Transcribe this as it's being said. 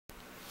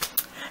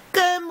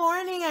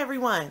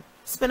everyone.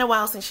 It's been a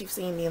while since you've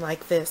seen me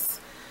like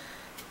this.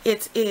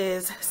 It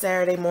is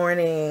Saturday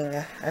morning.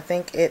 I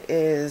think it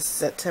is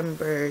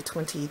September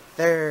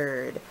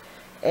 23rd.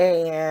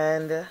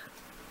 And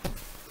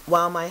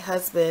while my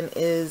husband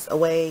is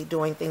away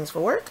doing things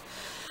for work,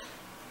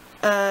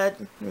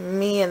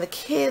 me and the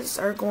kids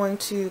are going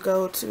to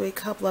go to a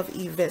couple of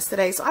events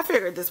today. So I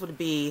figured this would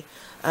be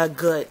a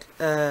good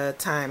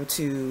time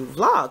to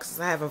vlog, since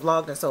I haven't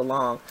vlogged in so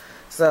long.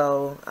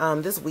 So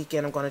this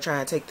weekend I'm going to try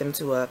and take them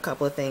to a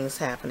couple of things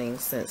happening,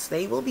 since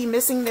they will be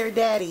missing their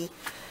daddy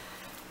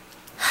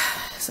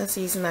since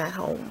he's not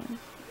home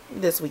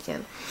this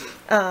weekend.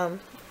 But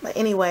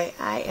anyway,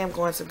 I am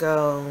going to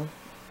go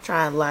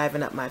try and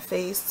liven up my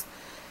face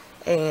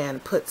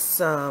and put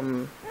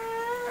some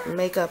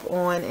makeup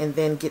on and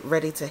then get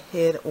ready to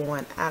head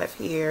on out of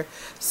here.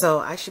 So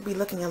I should be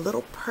looking a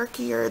little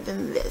perkier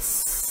than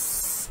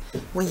this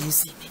when you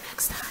see me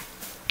next time.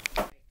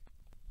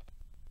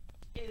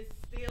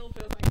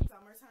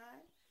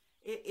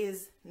 It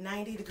is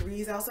 90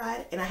 degrees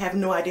outside and I have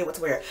no idea what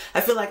to wear.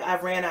 I feel like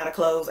I've ran out of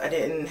clothes. I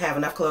didn't have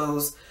enough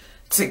clothes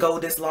to go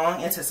this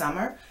long into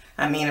summer.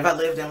 I mean, if I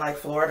lived in like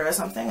Florida or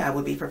something, I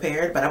would be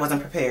prepared, but I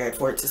wasn't prepared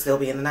for it to still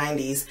be in the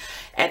 90s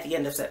at the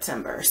end of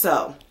September.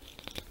 So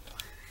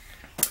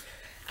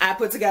I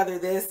put together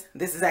this.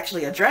 This is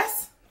actually a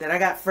dress that I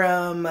got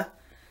from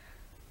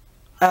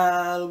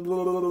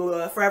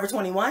Forever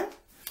 21.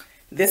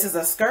 This is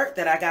a skirt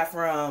that I got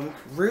from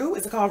Rue.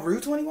 Is it called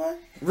Rue 21?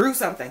 Rue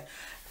something.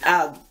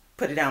 I'll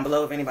put it down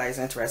below if anybody's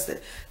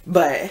interested.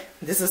 But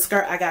this is a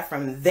skirt I got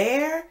from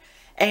there.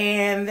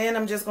 And then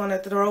I'm just going to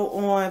throw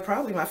on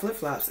probably my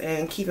flip-flops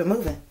and keep it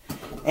moving.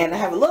 And I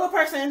have a little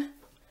person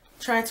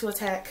trying to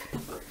attack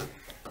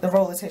the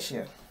roll of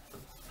tissue.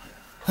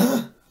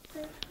 Let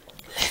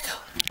go.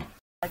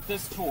 Start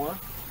this tour.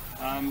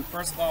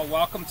 First of all,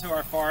 welcome to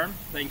our farm.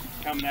 Thank you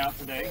for coming out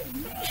today.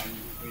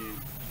 We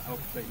hope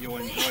that you'll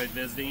enjoy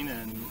visiting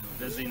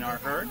our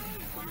herd.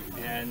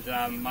 And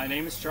my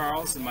name is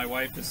Charles and my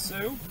wife is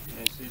Sue,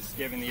 and she's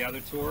giving the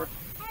other tour.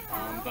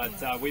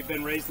 But we've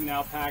been raising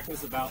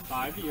alpacas about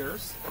 5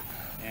 years,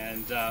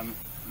 and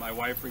my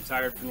wife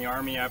retired from the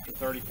Army after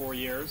 34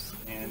 years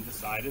and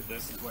decided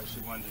this is what she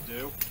wanted to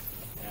do.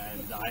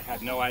 And I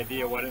had no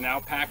idea what an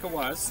alpaca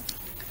was.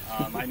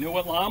 I knew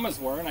what llamas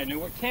were and I knew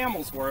what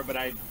camels were, but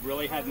I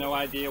really had no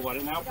idea what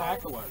an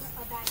alpaca was.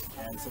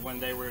 And so one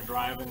day we were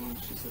driving,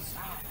 she says,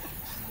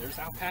 "There's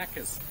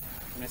alpacas."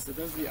 And I said,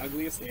 "Those are the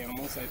ugliest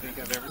animals I think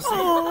I've ever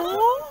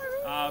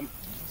seen."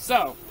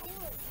 So,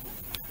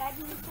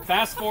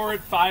 fast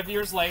forward 5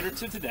 years later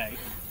to today.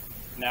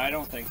 Now, I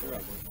don't think they're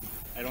ugly.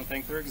 I don't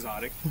think they're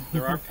exotic.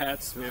 They're our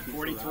pets. We have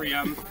 43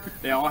 of them.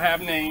 They all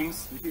have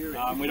names. We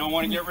don't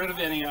want to get rid of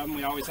any of them.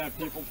 We always have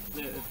people,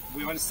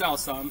 we want to sell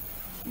some.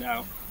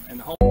 No. And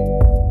the whole...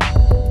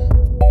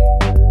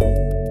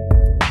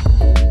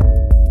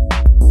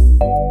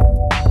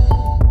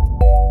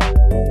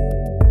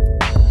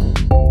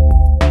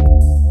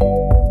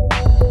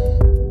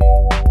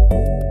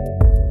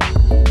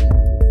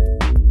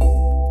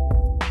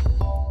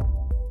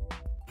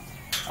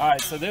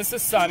 Alright, so this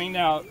is Sunny.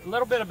 Now, a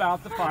little bit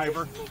about the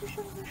fiber.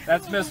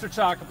 That's Mr.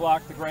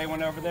 Chock-a-Block, the gray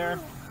one over there.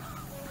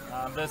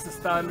 This is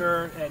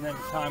Thunder, and then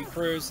Tom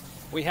Cruise.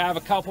 We have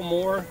a couple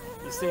more.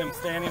 You see them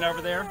standing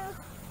over there.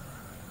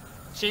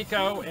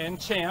 Chico and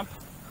Champ.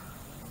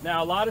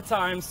 Now, a lot of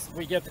times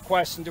we get the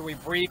question, do we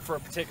breed for a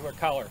particular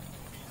color?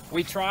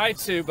 We try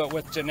to, but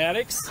with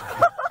genetics,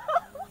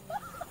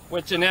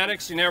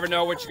 you never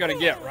know what you're going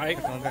to get, right?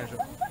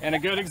 And a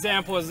good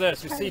example is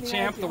this. You see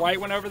Champ, the white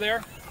one over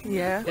there?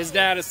 Yeah. His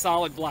dad is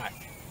solid black.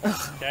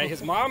 Okay,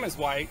 his mom is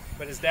white,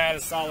 but his dad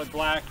is solid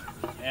black,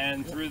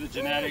 and through the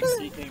genetics,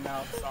 he came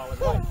out solid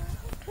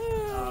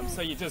white.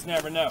 So you just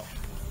never know.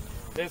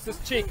 This is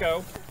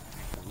Chico,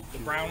 the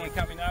brown one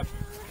coming up.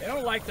 They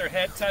don't like their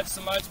head touched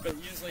so much, but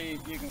usually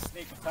you can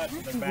sneak a touch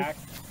of their back.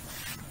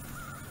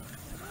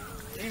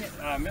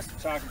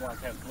 Mr.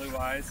 Chock-a-Block has blue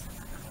eyes.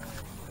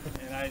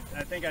 And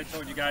I think I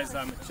told you guys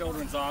I'm a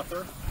children's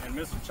author, and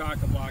Mr.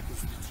 Chock-a-Block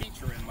is the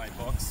teacher in my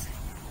books.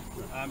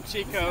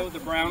 Chico, the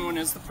brown one,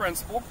 is the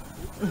principal.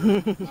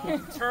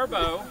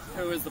 Turbo,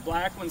 who is the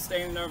black one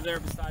standing over there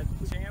beside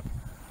the Champ.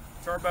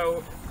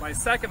 Turbo, my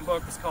second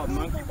book is called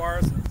Monkey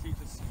Bars, and it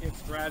teaches kids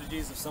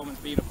strategies if someone's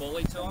being a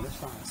bully to them.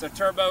 So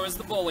Turbo is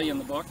the bully in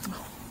the book.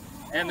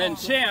 And then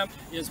Champ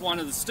is one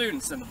of the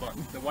students in the book,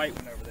 the white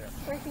one over there.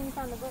 Where can you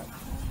find the book?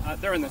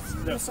 They're in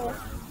the store.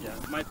 Yeah.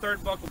 My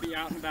third book will be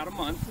out in about a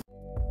month.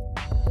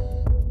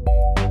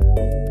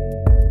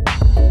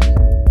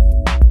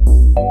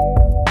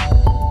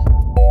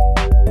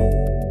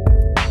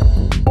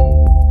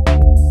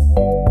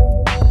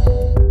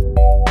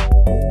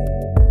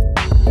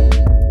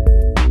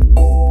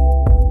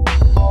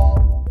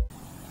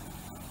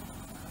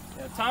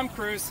 Tom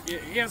Cruise,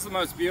 he has the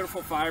most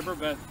beautiful fiber,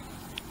 but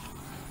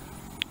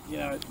you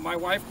know, my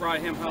wife brought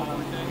him home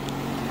one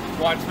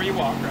day. Watch where you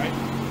walk, right?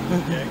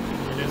 Okay,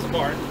 it is a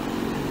barn.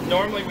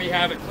 Normally we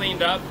have it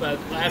cled up, but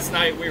last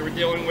night we were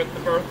dealing with the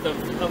birth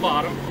of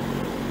Autumn.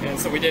 and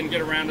so we didn't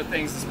get around to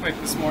things as quick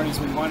this morning as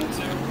we wanted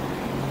to.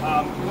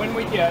 When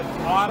we get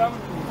Autumn,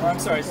 or I'm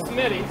sorry,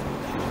 Smitty,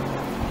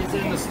 is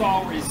in the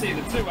stall where you see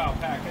the 2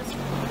 alpacas.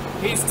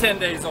 He's 10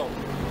 days old.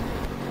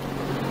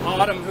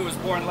 Autumn, who was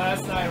born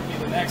last night, will be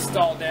the next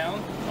stall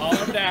down. All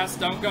I would ask,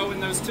 don't go in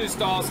those 2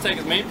 stalls. Take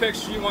as many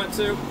pictures you want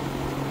to.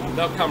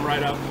 They'll come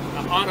right up.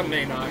 Autumn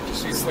may not,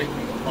 because she's sleeping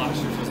a lot.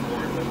 She was just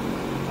born,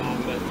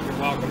 but you're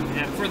welcome.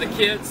 And for the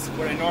kids,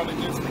 what I normally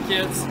do for the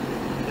kids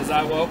is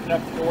I will open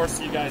up the door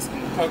so you guys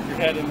can poke your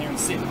head in there and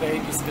see the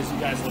babies, because you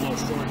guys are a little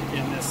short. You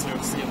can't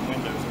necessarily see in the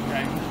windows,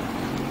 okay?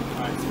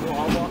 All right, so we'll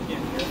all walk in here.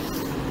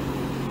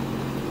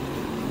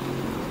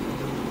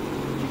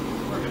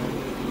 We're going to do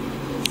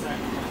a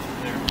second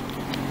there.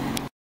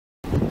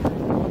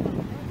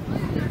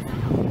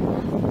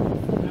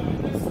 Now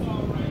in this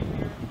stall right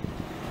here,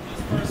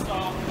 this first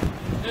stall,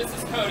 this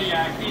is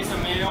Kodiak. He's a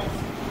male.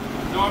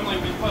 Normally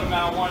we put him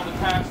out in one of the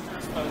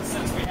pastures, but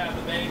since we have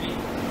the baby,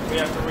 we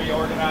have to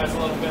reorganize a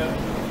little bit.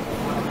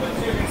 But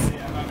you can see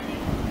him. I mean,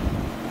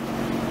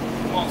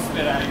 he won't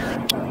spit out of your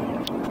anything.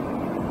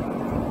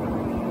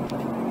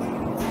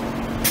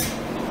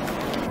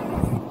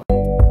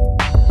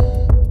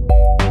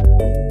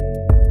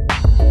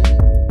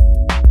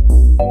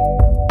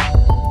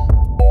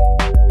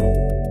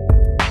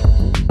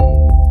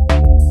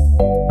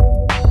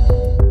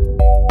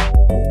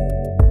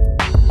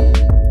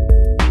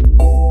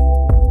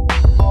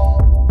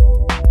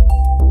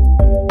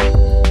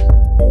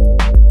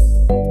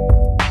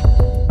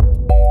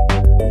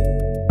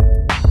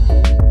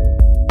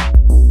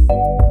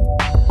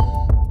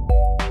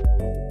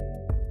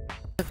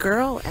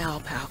 Girl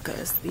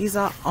alpacas. These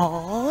are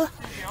all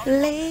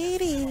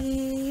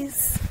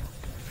ladies.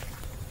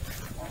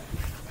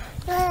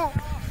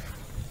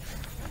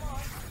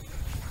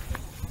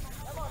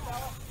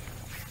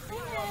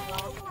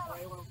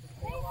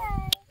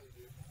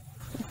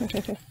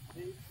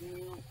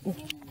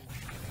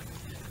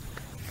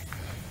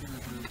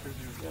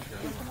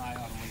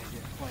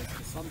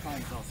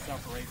 Sometimes they'll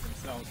separate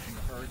themselves from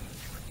the herd.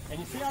 And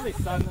you see how they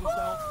sun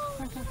themselves?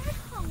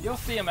 You'll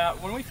see them out.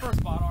 When we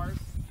first bought ours,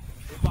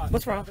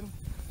 what's wrong?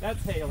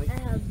 That's Haley.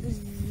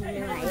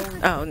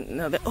 Oh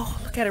no! Oh,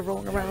 look at it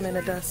rolling around in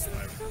the dust.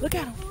 Look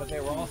at them. But they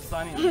were all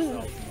sunning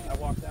themselves. I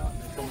walked out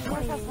and they told me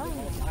all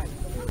night.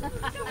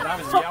 And I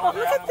was yelling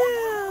look at at them.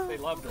 them. They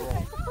loved to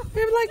roll.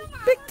 They're like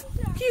big,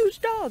 huge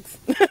dogs.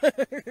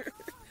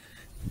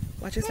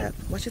 Watch your step.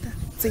 Watch your step.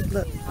 See,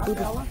 look. Boo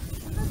boo.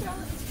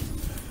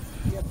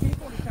 You have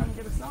people to come and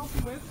get a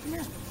selfie with. Come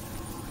here.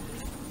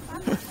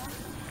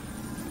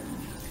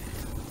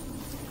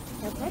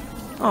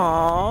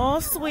 Aw,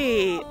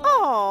 sweet.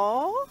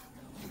 Aw.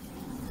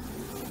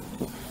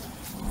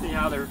 See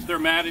how they're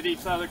mad at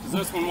each other because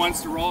this one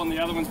wants to roll and the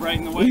other one's right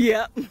in the way?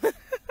 Yep.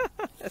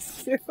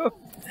 That's true.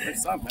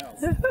 There's something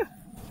else.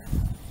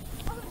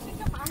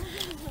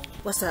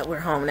 What's up? We're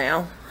home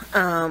now.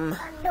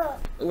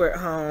 We're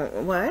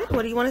home. What?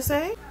 What do you want to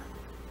say?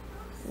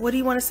 What do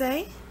you want to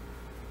say?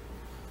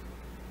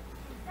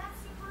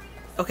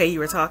 Okay, you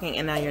were talking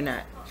and now you're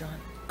not. John,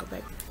 go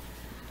back.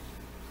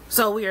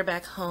 So we are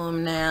back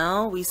home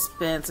now. We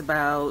spent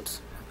about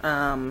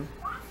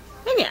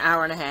maybe an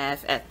hour and a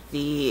half at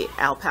the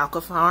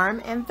alpaca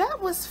farm, and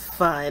that was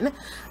fun.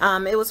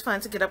 It was fun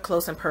to get up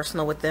close and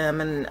personal with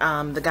them,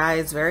 and the guy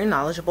is very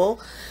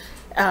knowledgeable,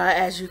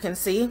 as you can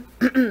see.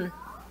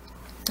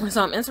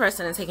 So I'm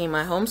interested in taking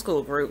my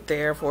homeschool group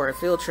there for a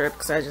field trip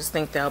because I just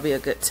think that'll be a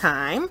good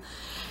time.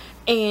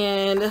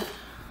 And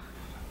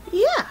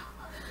yeah,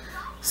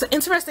 it's an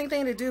interesting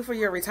thing to do for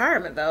your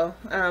retirement, though.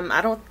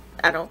 I don't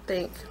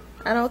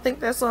think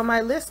that's on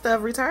my list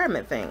of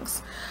retirement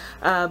things.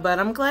 But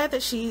I'm glad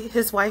that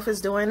his wife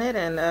is doing it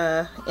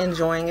and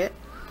enjoying it.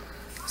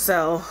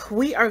 So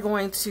we are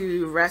going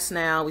to rest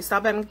now. We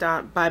stopped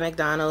by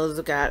McDonald's.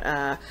 We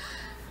got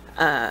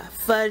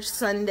fudge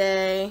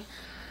sundae.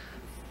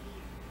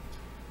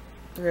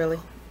 Really?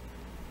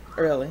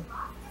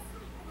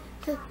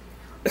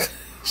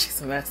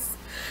 She's a mess.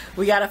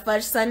 We got a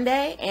fudge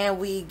sundae and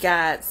we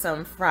got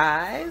some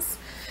fries.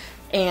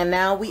 And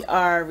now we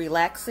are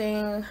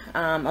relaxing.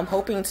 I'm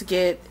hoping to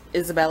get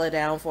Isabella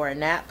down for a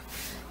nap.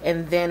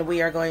 And then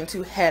we are going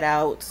to head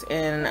out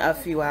in a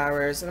few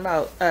hours, in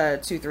about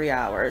 2-3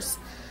 hours,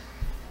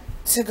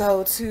 to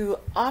go to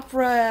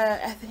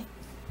opera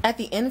at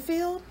the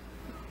infield?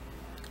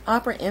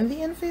 Opera in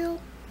the infield?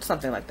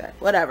 Something like that.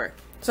 Whatever.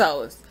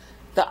 So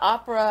the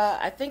opera,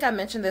 I think I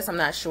mentioned this, I'm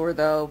not sure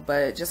though,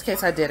 but just in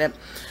case I didn't.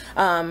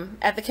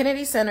 At the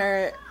Kennedy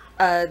Center,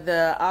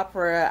 the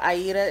opera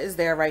Aida is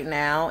there right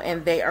now,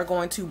 and they are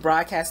going to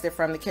broadcast it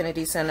from the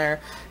Kennedy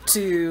Center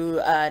to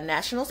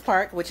Nationals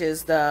Park, which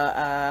is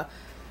the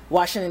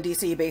Washington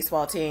DC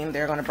baseball team.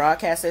 They're going to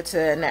broadcast it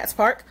to Nats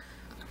Park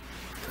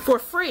for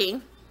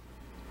free.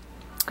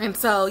 And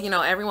so, you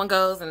know, everyone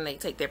goes and they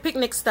take their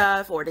picnic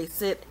stuff, or they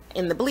sit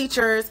in the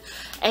bleachers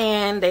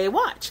and they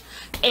watch.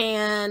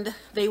 And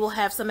they will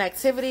have some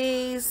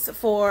activities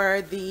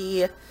for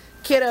the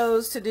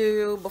kiddos to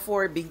do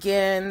before it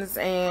begins,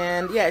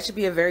 and yeah, it should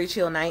be a very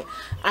chill night.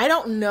 I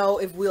don't know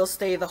if we'll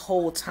stay the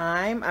whole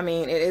time. I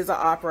mean, it is an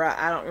opera.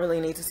 I don't really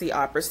need to see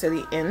operas to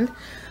the end.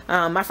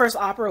 My first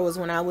opera was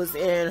when I was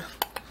in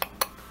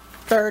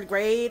 3rd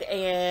grade,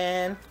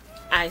 and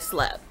I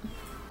slept.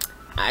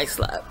 I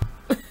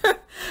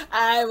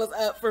was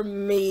up for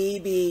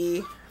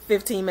maybe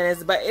 15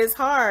 minutes, but it's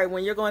hard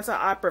when you're going to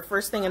opera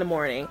first thing in the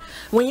morning.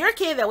 When you're a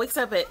kid that wakes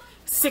up at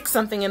 6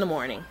 something in the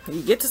morning,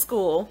 you get to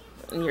school,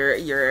 and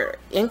you're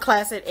in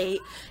class at 8,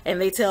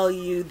 and they tell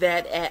you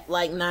that at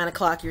like 9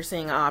 o'clock you're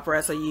seeing an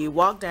opera. So you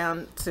walk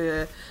down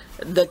to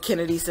the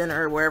Kennedy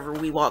Center or wherever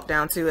we walked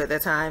down to at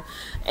that time,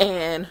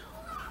 and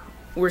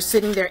we're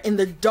sitting there in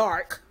the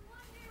dark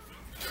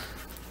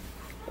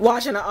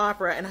watching an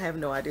opera, and I have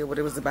no idea what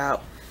it was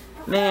about.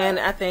 Man,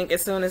 I think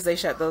as soon as they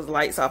shut those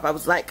lights off, I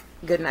was like,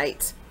 good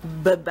night,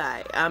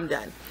 bye-bye, I'm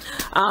done.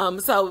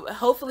 So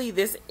hopefully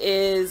this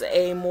is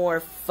a more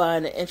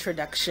fun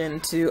introduction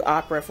to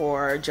opera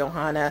for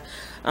Johanna.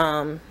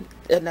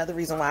 Another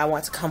reason why I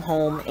want to come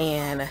home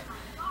and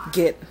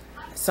get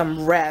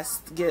some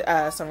rest, get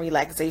some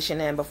relaxation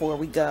in before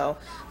we go,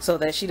 so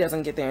that she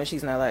doesn't get there and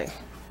she's not like,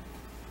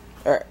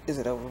 is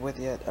it over with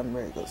yet? I'm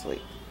ready to go to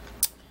sleep.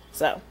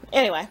 So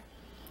anyway,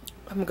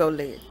 I'm gonna go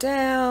lay it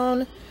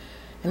down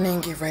and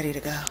then get ready to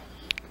go.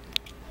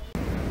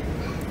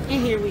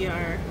 And here we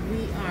are.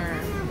 We are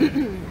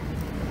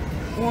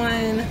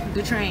on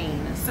the train.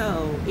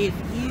 So if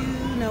you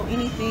know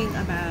anything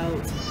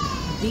about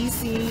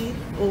DC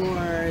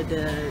or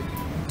the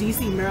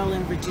DC,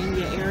 Maryland,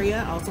 Virginia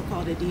area, also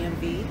called the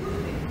DMV,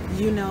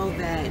 you know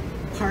that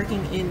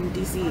parking in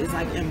DC is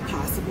like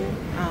impossible.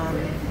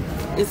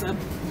 It's a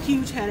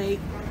huge headache,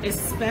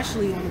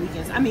 especially on the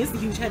weekends. I mean, it's a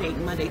huge headache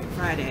Monday to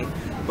Friday,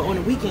 but on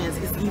the weekends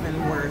it's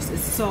even worse.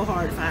 It's so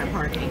hard to find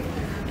parking.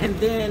 And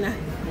then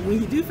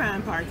when you do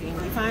find parking,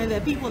 you find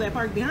that people that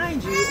park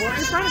behind you or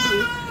in front of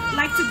you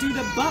like to do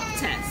the bump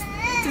test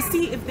to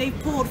see if they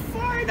pulled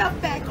far enough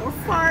back or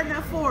far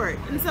enough forward,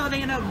 and so they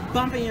end up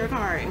bumping your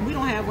car. And we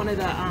don't have one of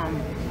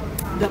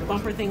the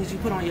bumper things you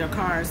put on your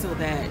car so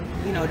that,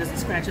 you know, it doesn't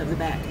scratch up the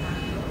back.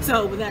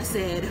 So with that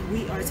said,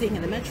 we are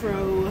taking the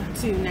metro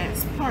to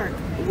Nats Park,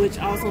 which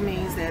also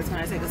means that it's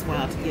going to take us a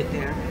while to get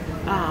there.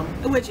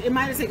 Which it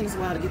might have taken us a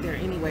while to get there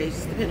anyway,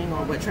 just depending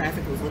on what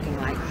traffic was looking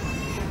like.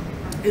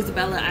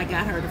 Isabella, I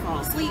got her to fall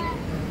asleep,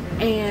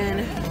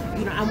 and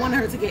you know, I wanted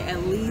her to get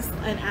at least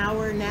an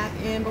hour nap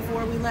in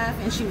before we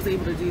left, and she was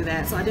able to do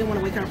that. So I didn't want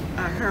to wake her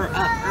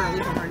up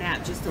early from her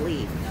nap just to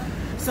leave.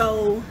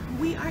 So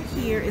we are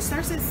here. It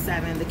starts at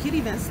 7. The kid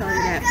event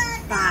started at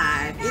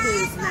 5. It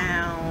is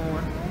now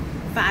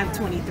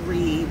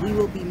 5:23. We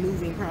will be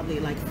moving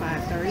probably like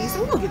 5:30,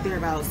 so we'll get there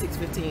about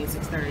 6:15,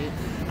 6:30,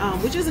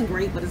 which isn't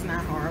great, but it's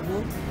not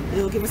horrible.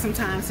 It'll give us some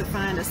time to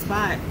find a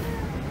spot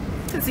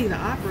to see the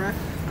opera,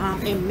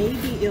 and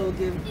maybe it'll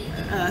give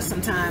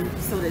some time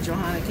so that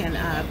Johanna can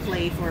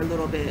play for a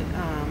little bit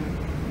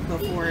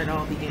before it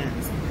all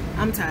begins.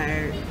 I'm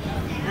tired.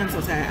 I'm so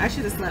tired. I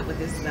should have slept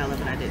with Isabella,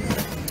 but I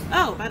didn't.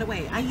 Oh, by the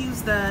way, I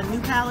used the new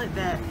palette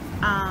that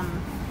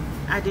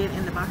I did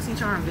in the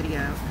BoxyCharm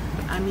video.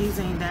 I'm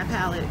using that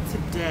palette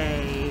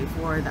today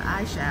for the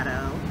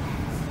eyeshadow.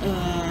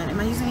 And am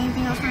I using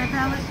anything else from that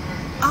palette?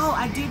 Oh,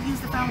 I did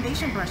use the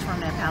foundation brush from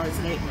that palette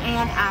today,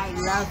 and I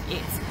love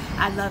it.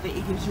 I love it.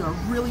 It gives you a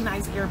really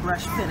nice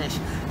airbrush finish.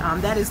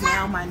 That is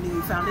now my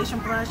new foundation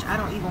brush. I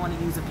don't even want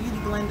to use a beauty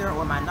blender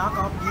or my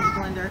knockoff beauty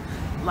blender.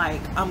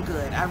 Like, I'm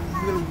good. I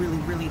really, really,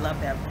 really love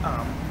that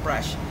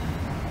brush.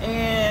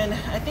 And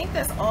I think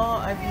that's all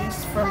I've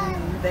used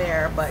from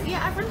there. But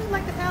yeah, I really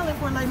like the palette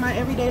for like my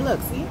everyday look.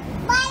 See?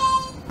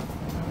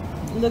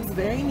 It looks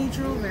very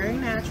neutral, very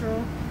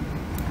natural.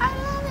 I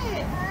love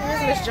it.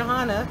 Here's Miss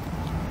Johanna.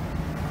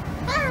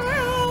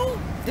 Hi.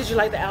 Did you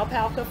like the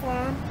alpaca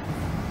farm?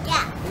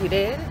 Yeah. You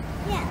did?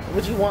 Yeah.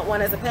 Would you want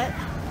one as a pet?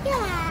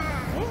 Yeah.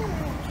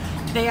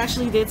 They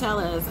actually did tell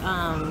us,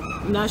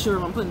 I'm not sure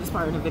if I'm putting this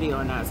part in the video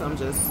or not, so I'm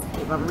just,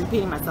 if I'm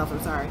repeating myself, I'm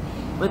sorry.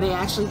 But they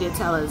actually did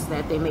tell us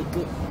that they make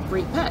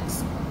great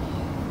pets.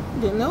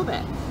 Didn't know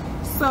that.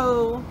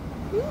 So,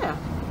 yeah.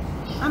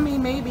 I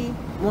mean, maybe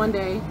one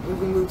day, if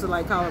we move to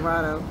like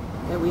Colorado,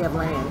 and we have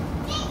land.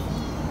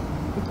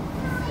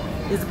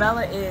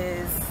 Isabella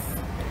is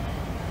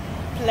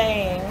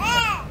playing.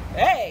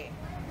 Hey!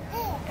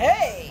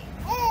 Hey!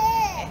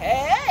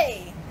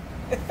 Hey!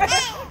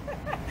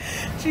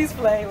 She's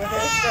playing with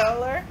her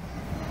stroller.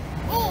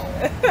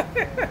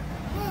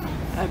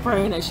 I'm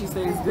praying that she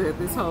stays good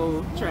this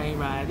whole train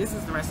ride. This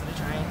is the rest of the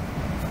train.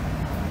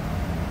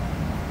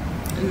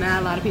 And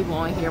not a lot of people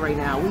on here right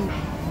now. We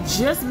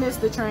just missed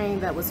the train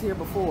that was here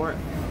before.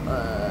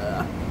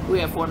 We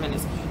have 4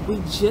 minutes. We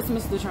just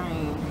missed the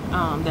train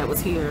that was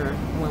here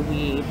when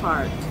we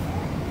parked.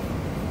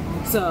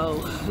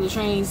 So the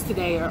trains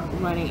today are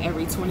running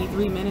every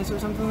 23 minutes or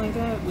something like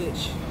that,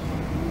 which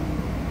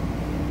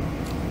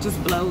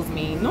just blows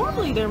me.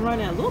 Normally they're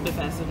running a little bit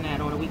faster than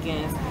that on the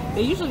weekends.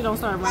 They usually don't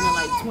start running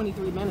like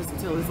 23 minutes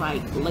until it's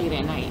like late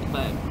at night,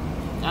 but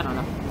I don't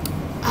know.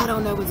 I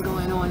don't know what's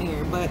going on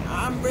here, but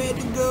I'm ready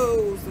to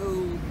go.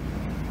 So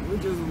we're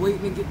just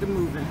waiting to get to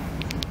moving.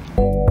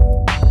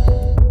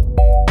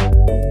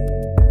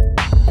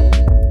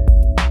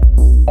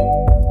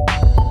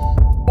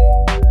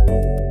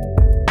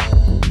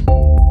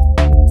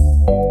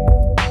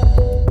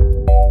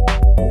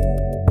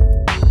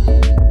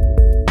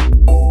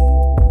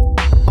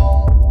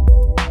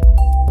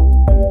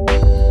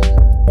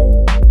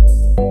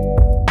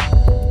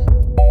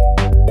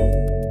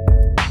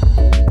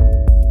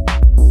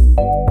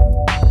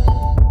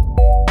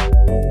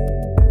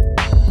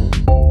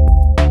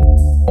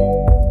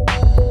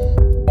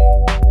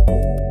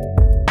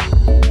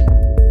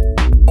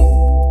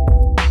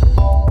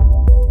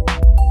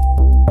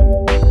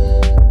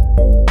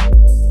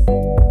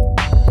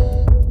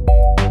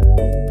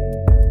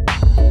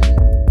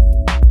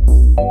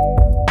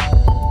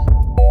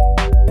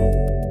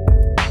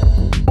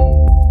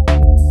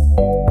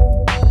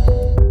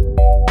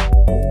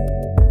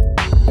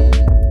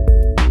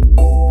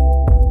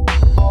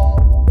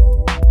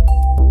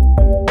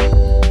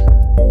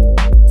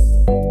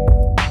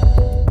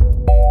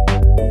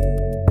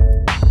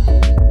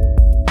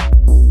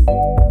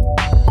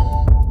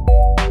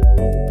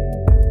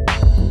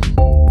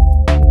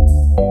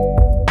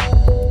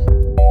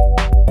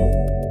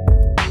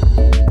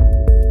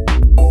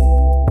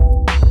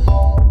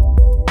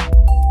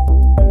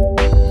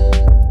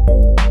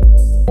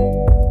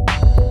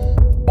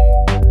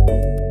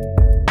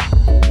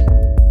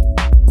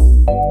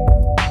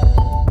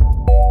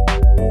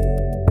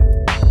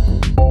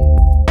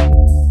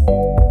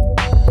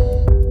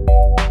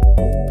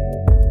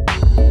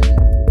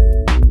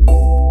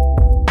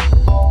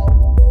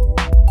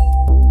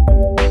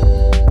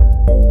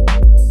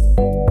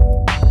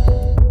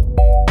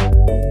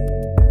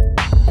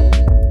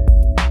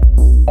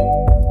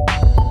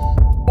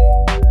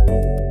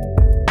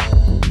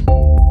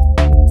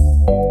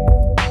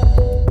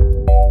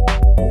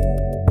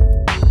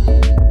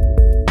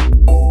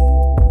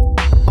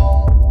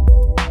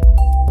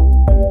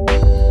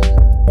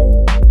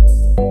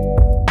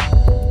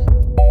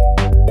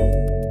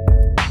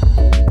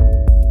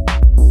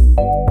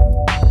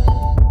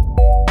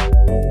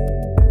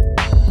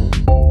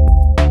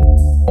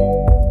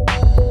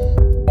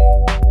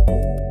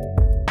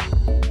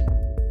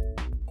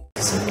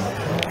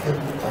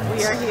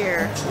 We are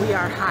here. We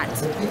are hot.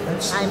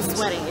 I'm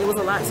sweating. It was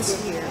a lot to get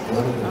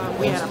here.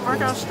 We had to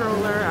park our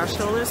stroller. Our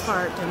stroller is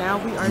parked, and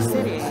now we are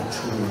sitting.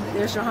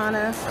 There's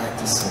Johanna.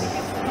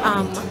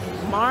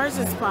 Mars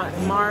is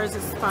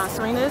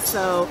sponsoring this,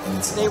 so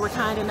they were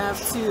kind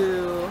enough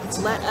to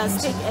let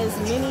us take as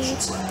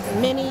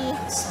many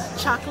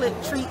chocolate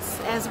treats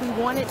as we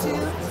wanted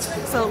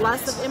to. So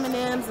lots of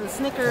M&Ms and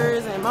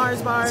Snickers and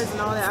Mars bars and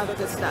all that other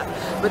good stuff.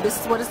 But this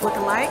is what it's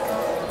looking like.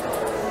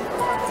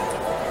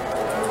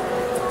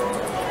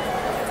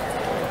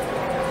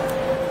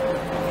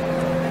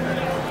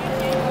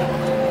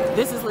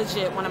 This is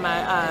legit one of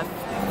my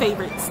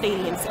favorite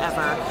stadiums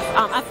ever.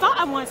 I thought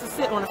I wanted to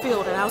sit on the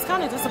field, and I was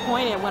kind of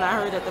disappointed when I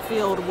heard that the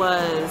field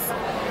was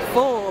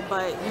full,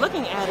 but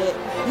looking at it,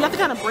 you have to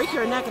kind of break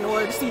your neck in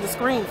order to see the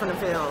screen from the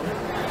field.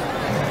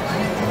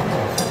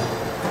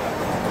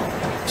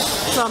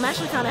 So I'm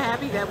actually kind of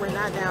happy that we're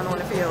not down on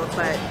the field,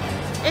 but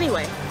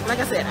anyway, like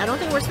I said, I don't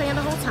think we're staying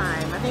the whole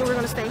time. I think we're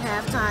going to stay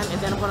halftime,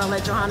 and then I'm going to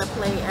let Johanna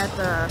play at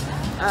the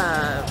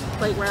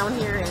playground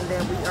here, and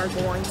then we are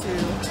going to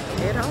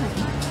head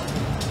home.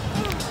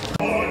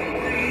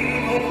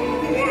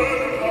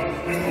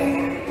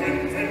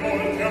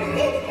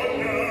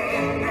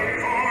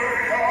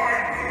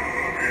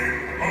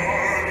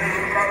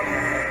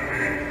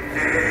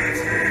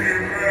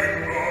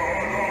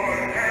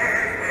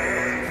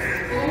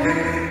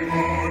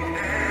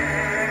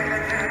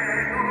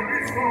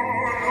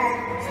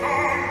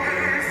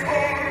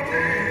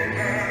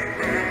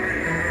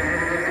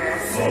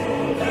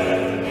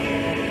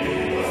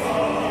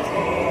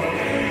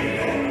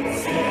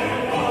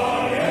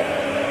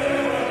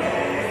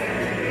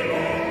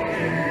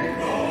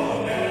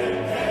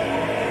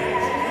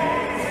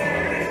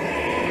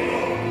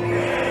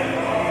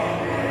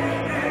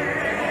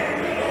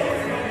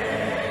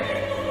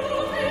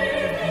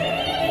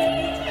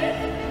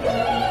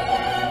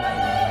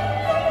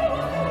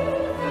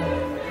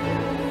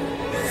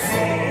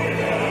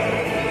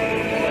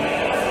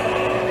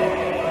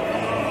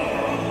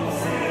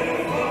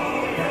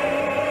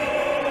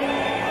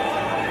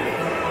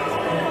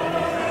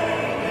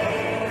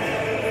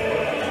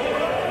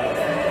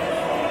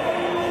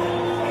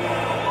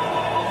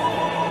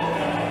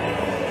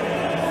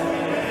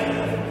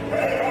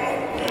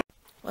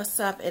 What's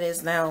up? It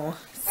is now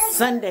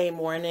Sunday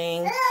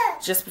morning,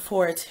 just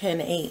before 10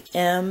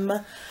 a.m.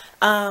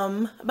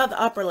 About the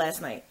opera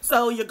last night.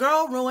 So your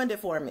girl ruined it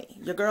for me.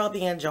 Your girl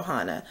being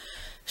Johanna.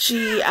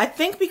 I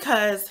think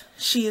because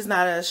she is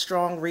not a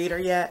strong reader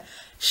yet,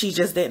 she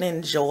just didn't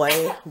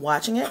enjoy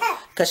watching it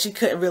because she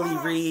couldn't really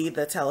read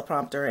the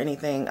teleprompter or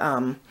anything.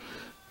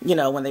 you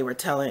know, when they were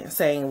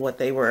saying what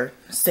they were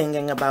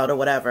singing about or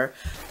whatever.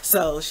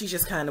 So she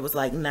just kind of was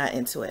like not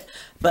into it.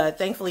 But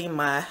thankfully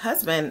my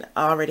husband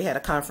already had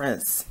a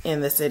conference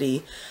in the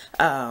city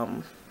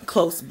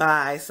close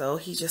by, so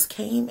he just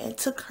came and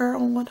took her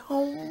on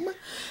home,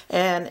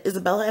 and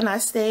Isabella and I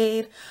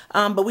stayed,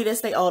 but we didn't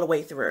stay all the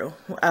way through,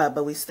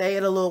 but we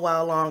stayed a little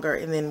while longer,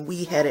 and then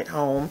we headed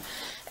home.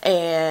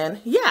 And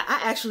yeah,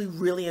 I actually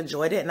really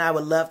enjoyed it, and I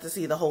would love to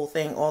see the whole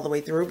thing all the way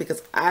through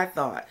because I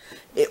thought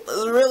it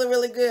was really,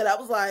 really good. I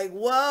was like,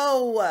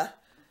 whoa,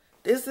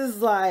 this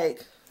is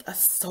like a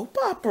soap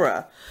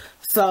opera.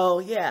 So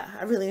yeah,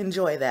 I really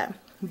enjoy that.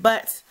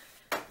 But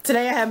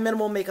today I have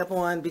minimal makeup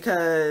on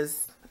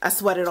because I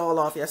sweated all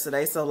off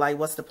yesterday, so like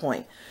what's the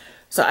point?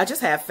 So I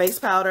just have face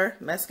powder,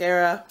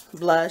 mascara,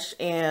 blush,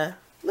 and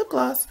lip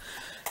gloss.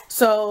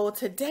 So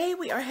today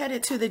we are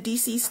headed to the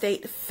DC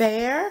State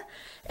Fair,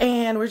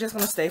 and we're just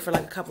going to stay for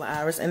like a couple of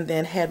hours and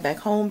then head back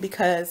home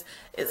because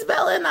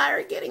Isabella and I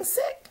are getting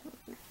sick.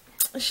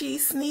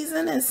 She's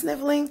sneezing and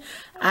sniffling.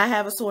 I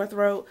have a sore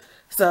throat,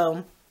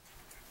 so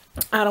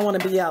I don't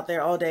want to be out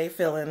there all day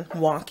feeling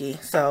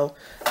wonky. So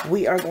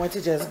we are going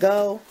to just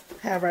go,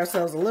 have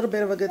ourselves a little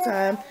bit of a good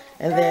time,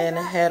 and then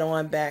head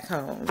on back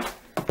home.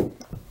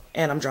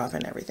 And I'm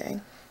dropping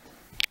everything.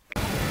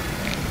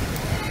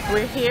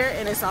 We're here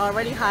and it's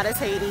already hot as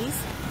Hades.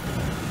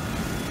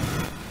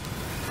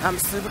 I'm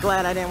super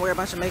glad I didn't wear a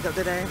bunch of makeup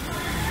today.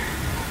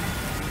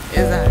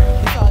 Is that?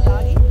 You saw a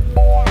doggy?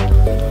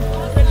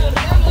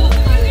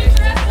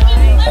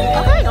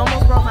 Okay,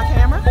 almost broke my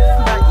camera,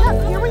 but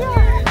yeah, here we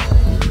are.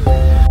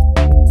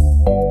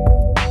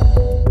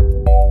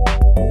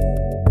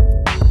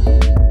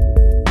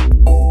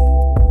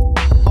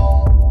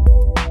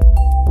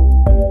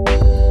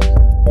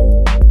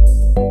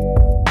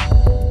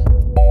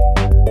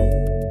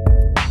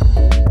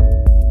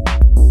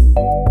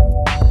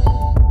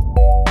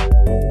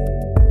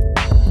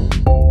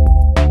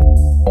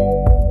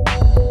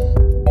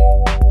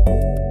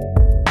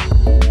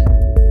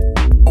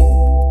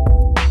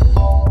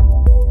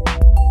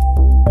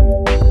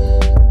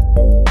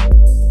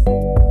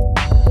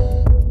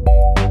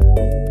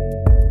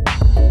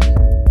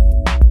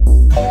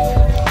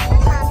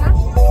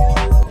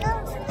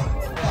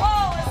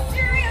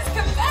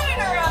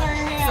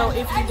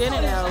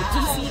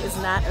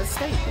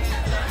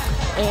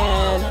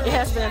 And it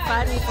has been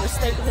fighting for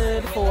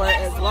statehood for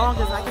as long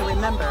as I can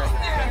remember.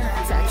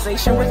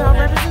 Taxation without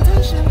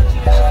representation.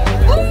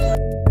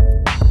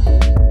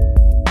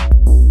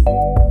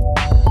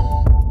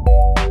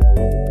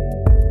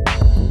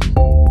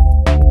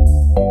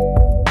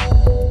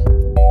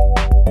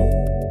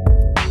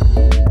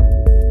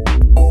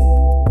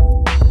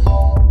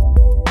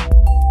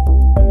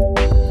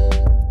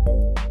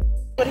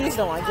 What are you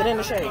doing? Get in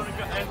the shade.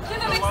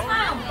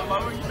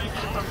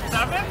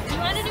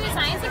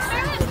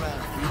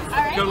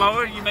 The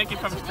lower you make it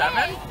from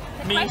 7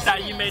 means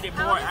that you made it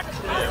more active.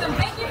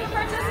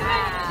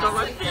 So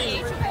let's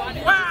see.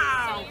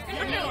 Wow!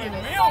 You're doing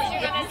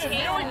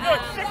really good.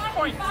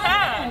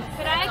 6.10.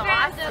 Could I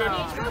grab the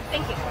pH group?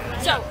 Thank you.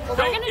 So what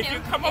we're going to do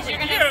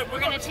is we're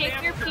going to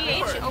take your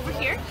pH over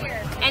here,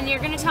 and you're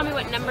going to tell me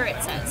what number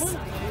it says.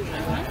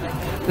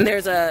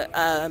 There's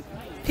a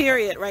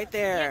period right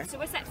there. Yeah, so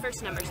what's that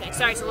first number say?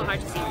 Sorry, it's a little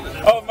hard to see.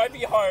 Oh, it might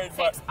be hard,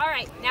 but...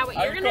 Alright, now what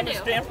you're going to do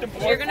is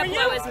you're going to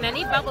blow as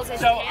many bubbles as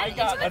you can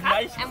into the cup,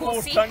 nice, and we'll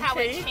cool see how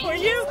it changes. For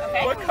you?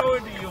 Okay? What color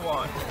do you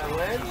want?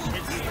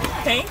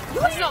 Pink?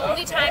 This is the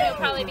only time you'll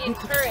probably be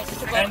encouraged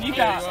to blow And you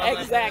got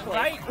exactly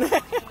right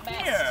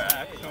here,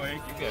 actually.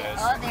 Good.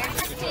 Oh, there's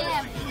your tip.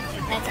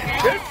 That's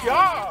great. Good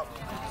job.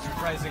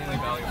 Surprisingly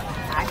valuable.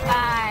 High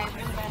five.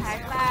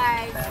 High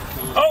five.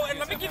 Oh, and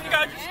let me give you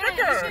guys a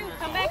sticker. You too.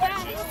 Come back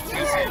out.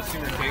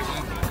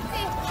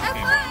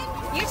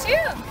 You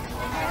too.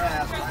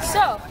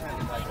 So.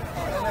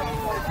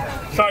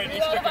 Sorry,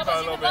 these stickers are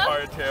a little bit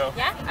hard too.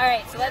 Yeah?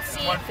 Alright, so let's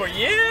see. One for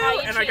you,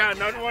 and I got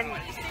another one. But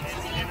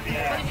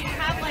if you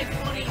have like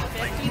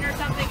 2015 or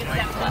something, it's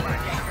that one.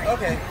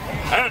 Okay.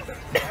 And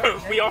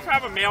we also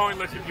have a mailing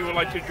list if you would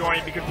like to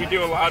join because we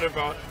do a lot of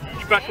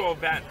special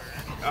events.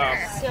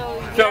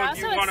 So if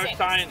you want to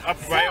sign up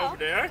right over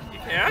there, you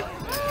can.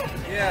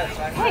 Yes,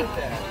 I heard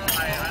that.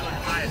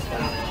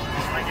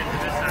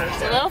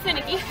 It's a little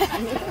finicky.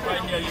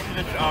 Right here, you can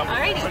just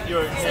Alrighty. put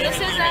your So name this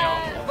and is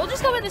email. we'll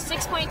just go with a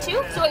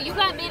 6.2. So what you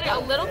got made it a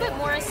little bit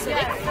more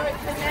acidic.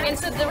 And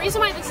so the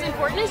reason why this is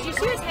important is you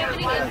see what's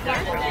happening in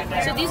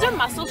here. So these are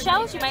mussel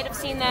shells. You might have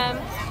seen them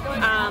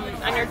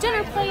on your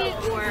dinner plate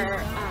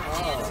or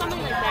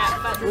something like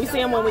that. But we see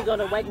them when we go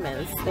to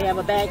Wegmans. They have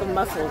a bag of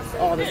mussels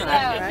all the time,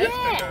 right?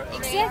 Yeah,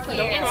 exactly.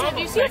 And so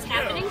do you see what's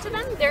happening to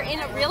them? They're in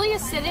a really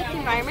acidic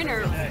environment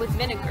or with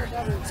vinegar.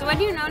 So what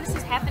do you notice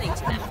is happening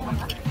to them?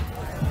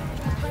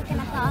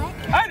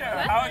 Hi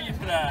there, how are you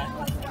today?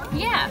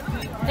 Yeah,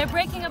 they're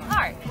breaking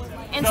apart.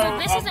 And so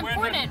this is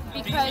important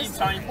because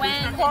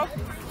when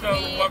So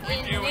what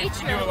we do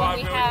is we do a lot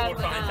of really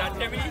cool science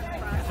activities.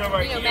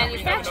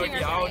 manufacturing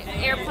or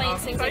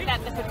airplanes, things like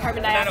that put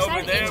carbon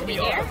dioxide into the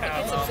air. It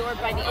gets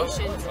absorbed by the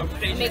oceans.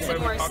 It makes it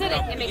more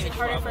acidic. It makes it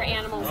harder for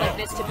animals like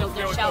this to build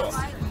their shells.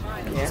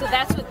 Yeah. So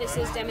that's what this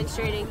is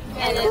demonstrating,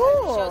 and it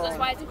shows us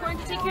why it's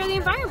important to take care of the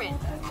environment.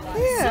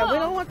 Yeah, we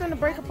don't want them to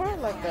break apart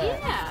like that.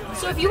 Yeah.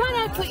 So if you want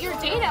to put your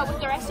data with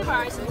the rest of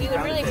ours, we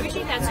would really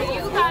appreciate that. So you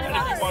got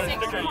about a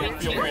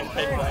 6.2.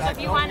 So if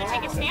you want to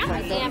take a snap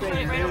and put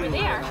it right over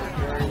there,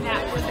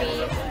 that would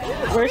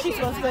be. Where's she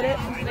supposed to put it?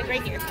 Like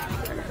right here.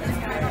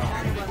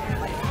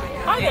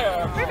 Hi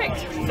there.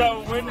 Perfect.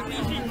 So when did we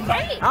see?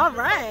 Great. All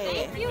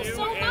right. Thank you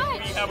so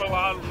much. We have a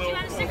lot of Do you little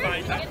want a sticker?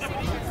 signs. Get a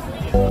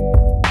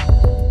sticker.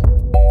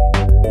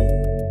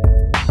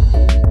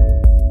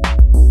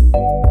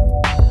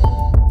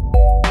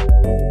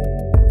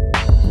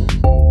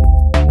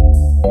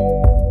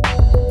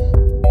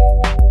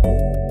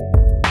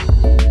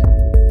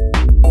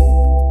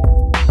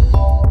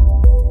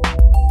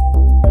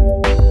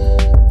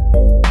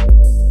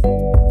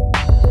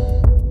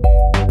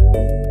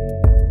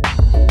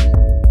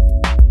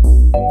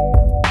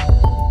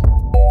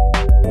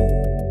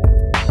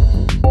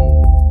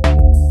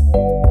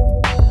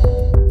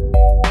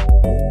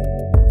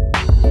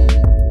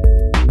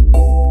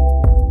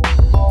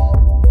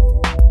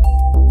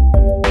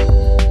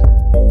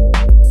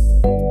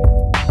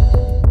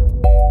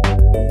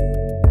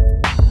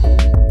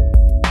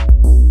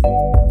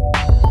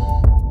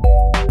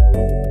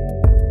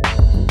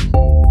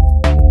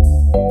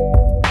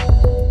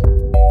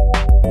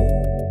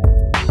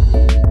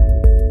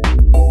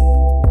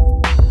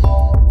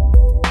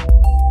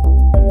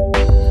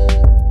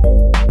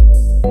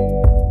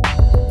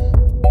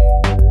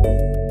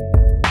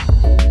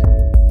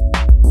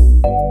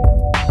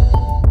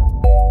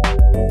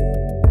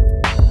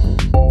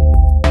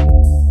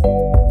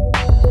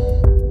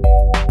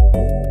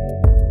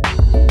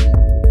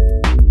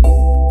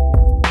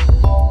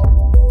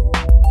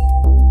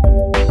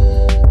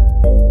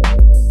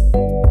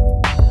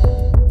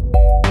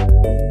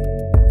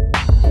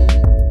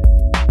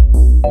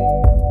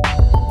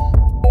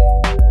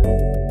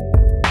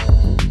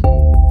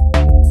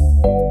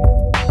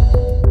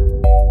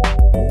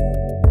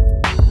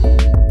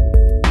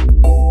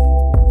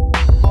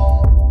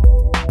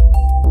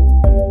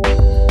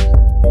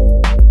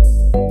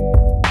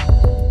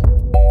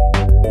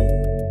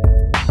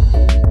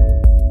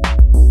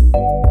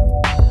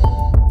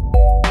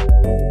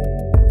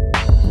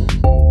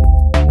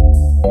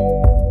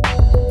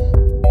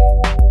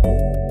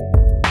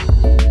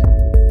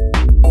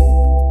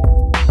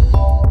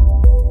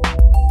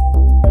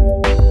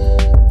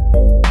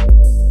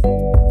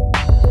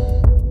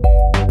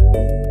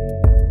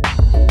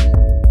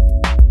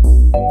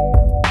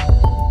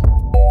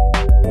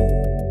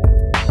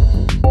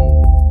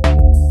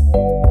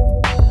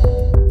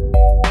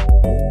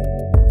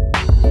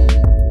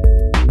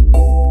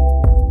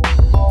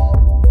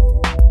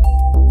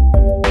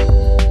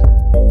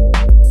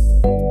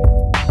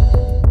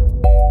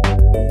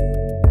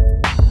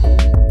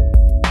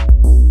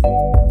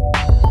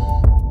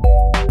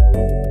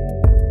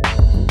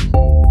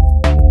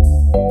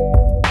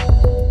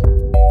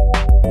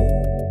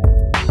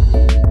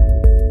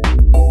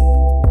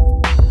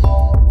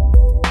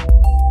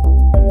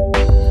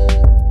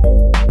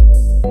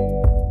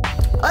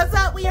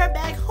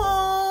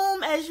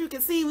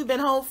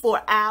 home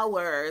for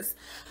hours.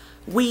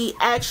 We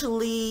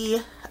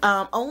actually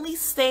only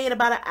stayed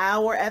about an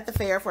hour at the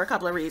fair for a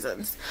couple of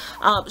reasons.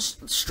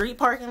 Street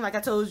parking, like I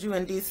told you,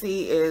 in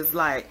DC is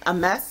like a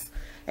mess,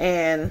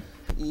 and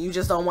you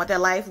just don't want that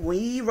life.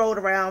 We rode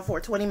around for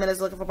 20 minutes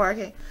looking for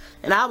parking,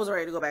 and I was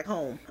ready to go back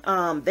home.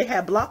 They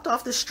had blocked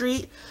off the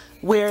street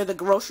where the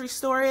grocery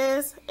store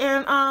is,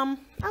 and I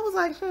was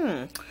like,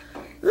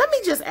 let me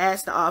just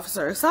ask the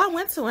officer. So I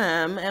went to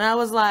him, and I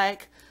was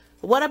like,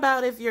 what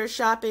about if you're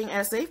shopping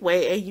at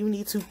Safeway and you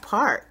need to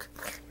park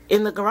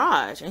in the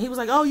garage? And he was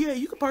like, oh yeah,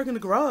 you can park in the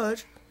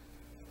garage.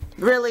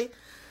 Really?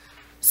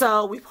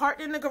 So we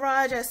parked in the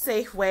garage at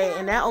Safeway,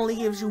 and that only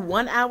gives you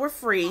 1 hour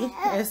free.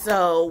 And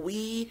so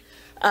we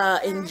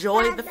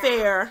enjoyed the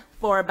fair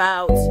for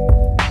about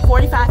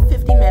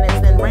 45-50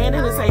 minutes, then ran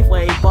into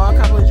Safeway, bought a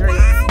couple of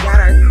drinks, got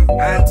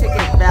our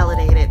ticket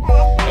validated,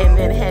 and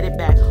then headed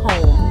back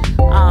home.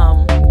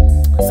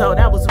 So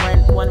that was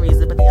one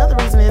reason. But the other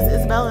reason is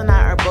Isabella and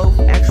I are both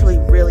actually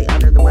really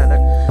under the weather.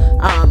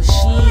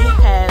 She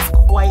has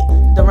quite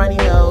the runny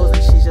nose,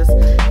 and she's just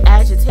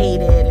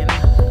agitated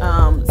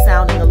and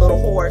sounding a little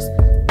hoarse.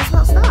 It's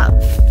not stop.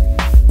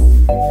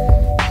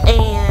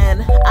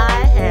 And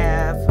I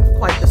have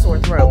quite the sore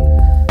throat.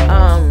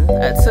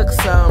 I took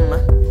some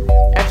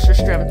extra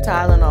strength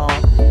Tylenol,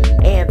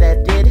 and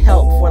that did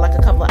help for like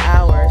a couple of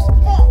hours.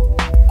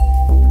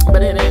 But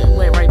then it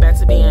went right back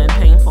to being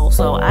painful.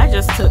 So I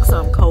just took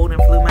some cold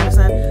and flu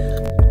medicine.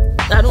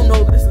 I don't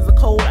know if this is a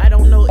cold. I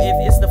don't know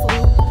if it's the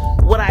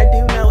flu. What I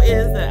do know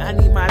is that I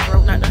need my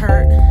throat not to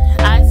hurt.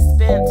 I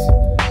spent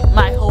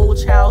my whole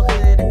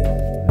childhood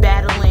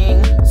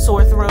battling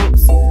sore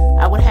throats.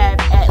 I would have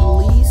at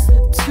least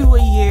 2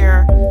 a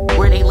year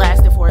where they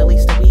lasted for at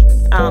least a week,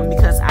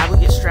 because I would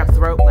get stressed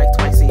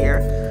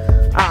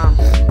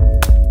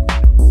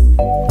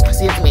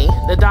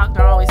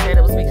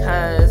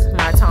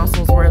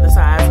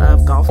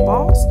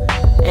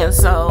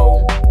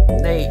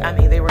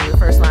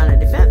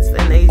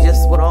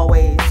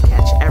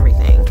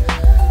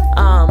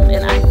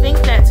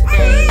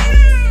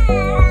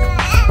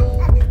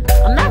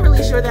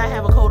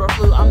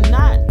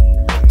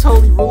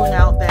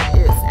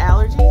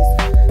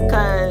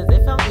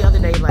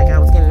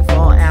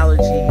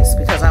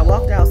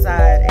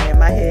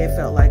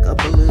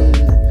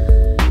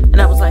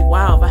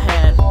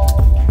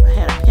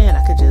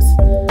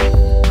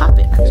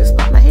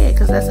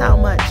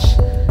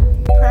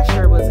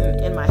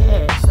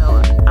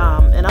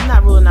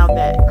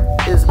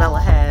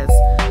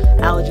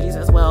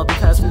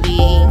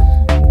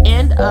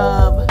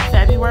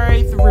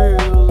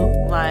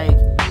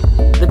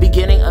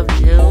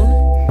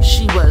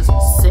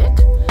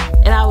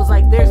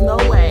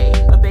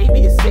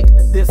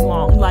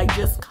like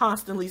just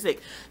constantly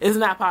sick. It's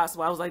not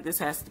possible. I was like, this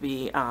has to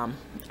be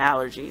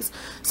allergies.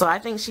 So I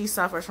think she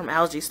suffers from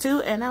allergies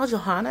too. And now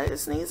Johanna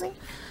is sneezing.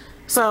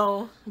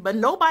 So, but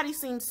nobody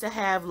seems to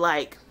have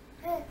like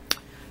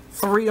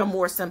 3 or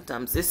more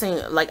symptoms. It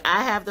seems like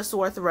I have the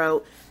sore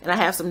throat and I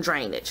have some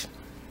drainage.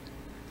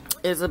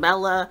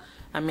 Isabella,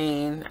 I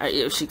mean,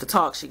 if she could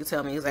talk, she could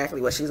tell me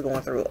exactly what she's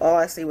going through. All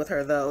I see with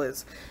her though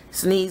is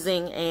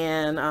sneezing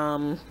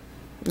and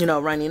you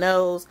know, runny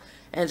nose,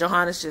 and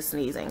Johanna's just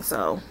sneezing.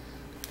 So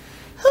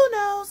who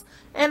knows?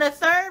 And the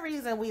third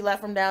reason we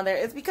left from down there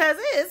is because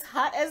it is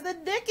hot as the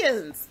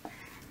dickens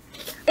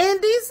in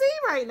DC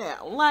right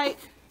now. Like,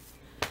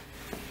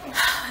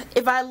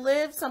 if I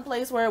lived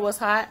someplace where it was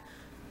hot,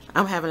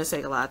 I'm having to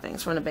take a lot of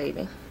things from the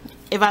baby.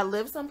 If I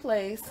lived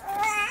someplace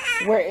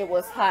where it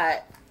was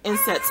hot in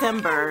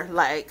September,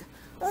 like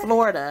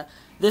Florida,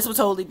 this would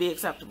totally be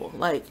acceptable.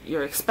 Like,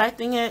 you're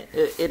expecting it,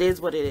 it is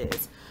what it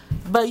is.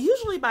 But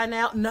usually by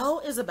now,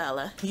 no,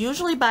 Isabella,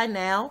 usually by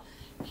now,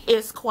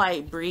 it's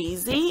quite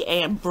breezy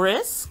and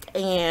brisk,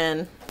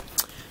 and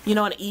you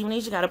know, in the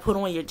evenings you got to put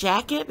on your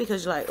jacket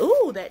because you're like,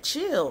 ooh, that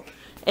chill.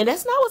 And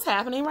that's not what's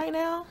happening right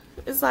now.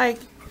 It's like,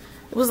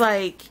 it was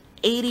like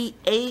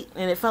 88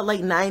 and it felt like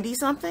 90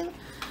 something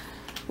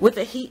with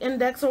the heat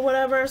index or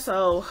whatever.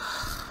 So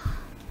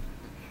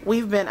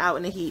we've been out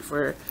in the heat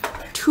for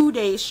 2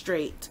 days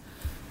straight.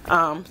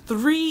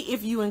 3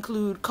 if you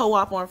include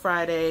co-op on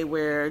Friday,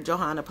 where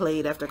Johanna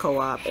played after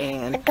co-op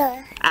and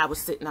I was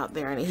sitting out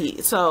there in the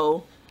heat.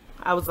 So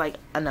I was like,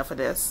 enough of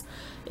this.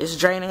 It's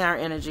draining our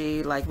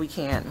energy. Like, we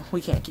can't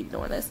keep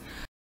doing this.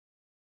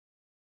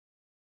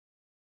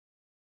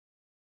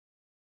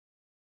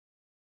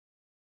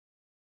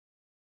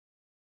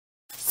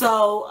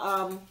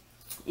 So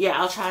yeah,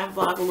 I'll try and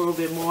vlog a little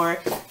bit more.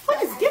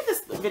 Please give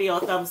this video a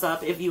thumbs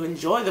up if you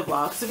enjoy the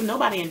vlogs. If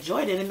nobody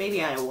enjoyed it, then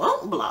maybe I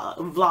won't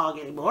vlog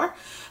anymore.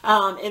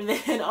 And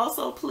then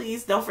also,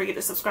 please don't forget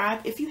to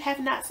subscribe if you have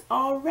not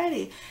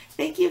already.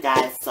 Thank you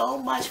guys so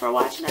much for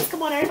watching us.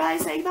 Come on, everybody,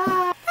 say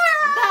bye.